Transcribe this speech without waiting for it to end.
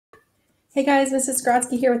Hey guys, Mrs.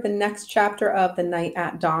 Grodsky here with the next chapter of The Night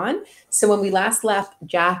at Dawn. So when we last left,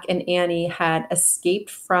 Jack and Annie had escaped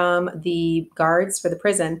from the guards for the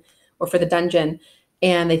prison or for the dungeon,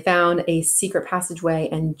 and they found a secret passageway,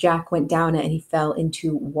 and Jack went down it and he fell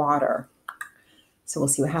into water. So we'll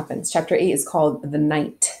see what happens. Chapter 8 is called The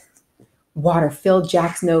Night. Water filled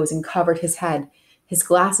Jack's nose and covered his head. His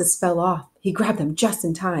glasses fell off. He grabbed them just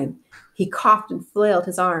in time. He coughed and flailed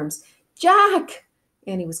his arms. Jack!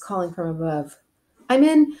 Annie was calling from above. I'm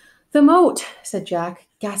in the moat, said Jack,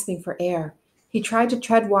 gasping for air. He tried to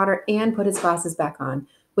tread water and put his glasses back on.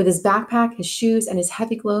 With his backpack, his shoes, and his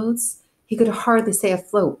heavy clothes, he could hardly stay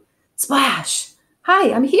afloat. Splash!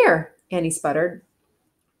 Hi, I'm here, Annie sputtered.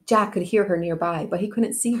 Jack could hear her nearby, but he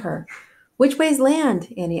couldn't see her. Which way's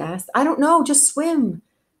land? Annie asked. I don't know, just swim.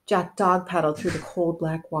 Jack dog paddled through the cold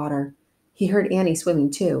black water. He heard Annie swimming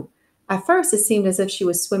too. At first, it seemed as if she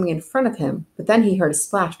was swimming in front of him, but then he heard a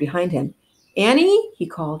splash behind him. Annie? He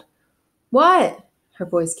called. What? Her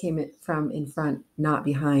voice came from in front, not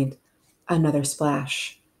behind. Another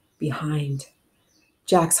splash. Behind.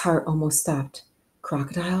 Jack's heart almost stopped.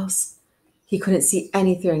 Crocodiles? He couldn't see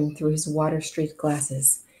anything through his water-streaked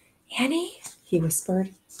glasses. Annie? He whispered.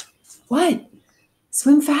 What?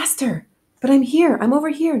 Swim faster. But I'm here. I'm over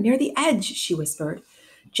here, near the edge, she whispered.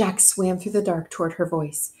 Jack swam through the dark toward her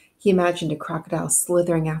voice. He imagined a crocodile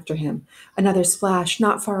slithering after him. Another splash,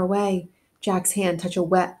 not far away. Jack's hand touched a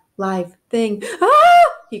wet, live thing. Ah!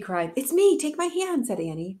 He cried. It's me. Take my hand, said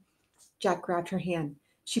Annie. Jack grabbed her hand.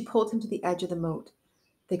 She pulled him to the edge of the moat.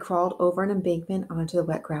 They crawled over an embankment onto the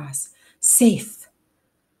wet grass. Safe.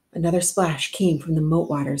 Another splash came from the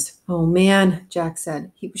moat waters. Oh, man, Jack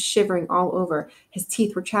said. He was shivering all over. His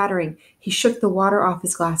teeth were chattering. He shook the water off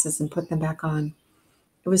his glasses and put them back on.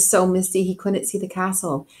 It was so misty he couldn't see the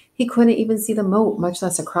castle. He couldn't even see the moat, much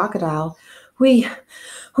less a crocodile. We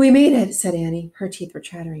made it, said Annie. Her teeth were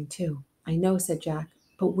chattering too. I know, said Jack.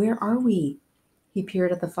 But where are we? He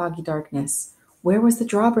peered at the foggy darkness. Where was the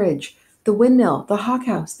drawbridge? The windmill, the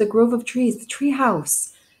hawkhouse, the grove of trees, the tree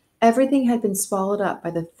house. Everything had been swallowed up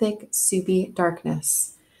by the thick, soupy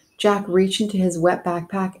darkness. Jack reached into his wet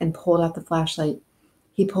backpack and pulled out the flashlight.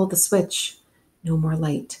 He pulled the switch. No more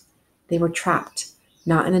light. They were trapped.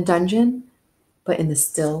 Not in a dungeon, but in the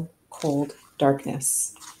still, cold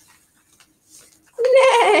darkness.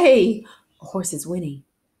 Nay! A horse's whinny.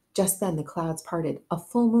 Just then the clouds parted. A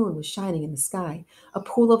full moon was shining in the sky. A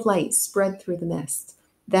pool of light spread through the mist.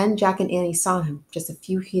 Then Jack and Annie saw him just a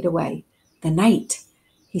few feet away. The knight!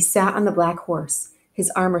 He sat on the black horse. His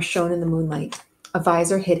armor shone in the moonlight. A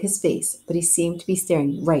visor hid his face, but he seemed to be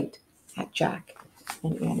staring right at Jack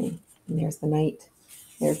and Annie. And there's the night.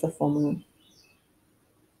 There's the full moon.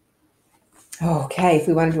 Okay, if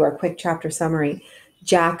we want to do our quick chapter summary,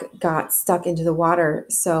 Jack got stuck into the water,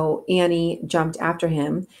 so Annie jumped after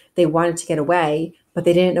him. They wanted to get away, but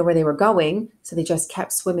they didn't know where they were going, so they just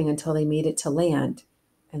kept swimming until they made it to land,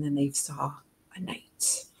 and then they saw a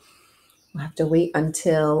knight. We'll have to wait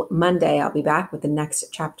until Monday. I'll be back with the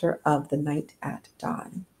next chapter of The Night at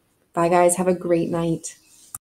Dawn. Bye, guys. Have a great night.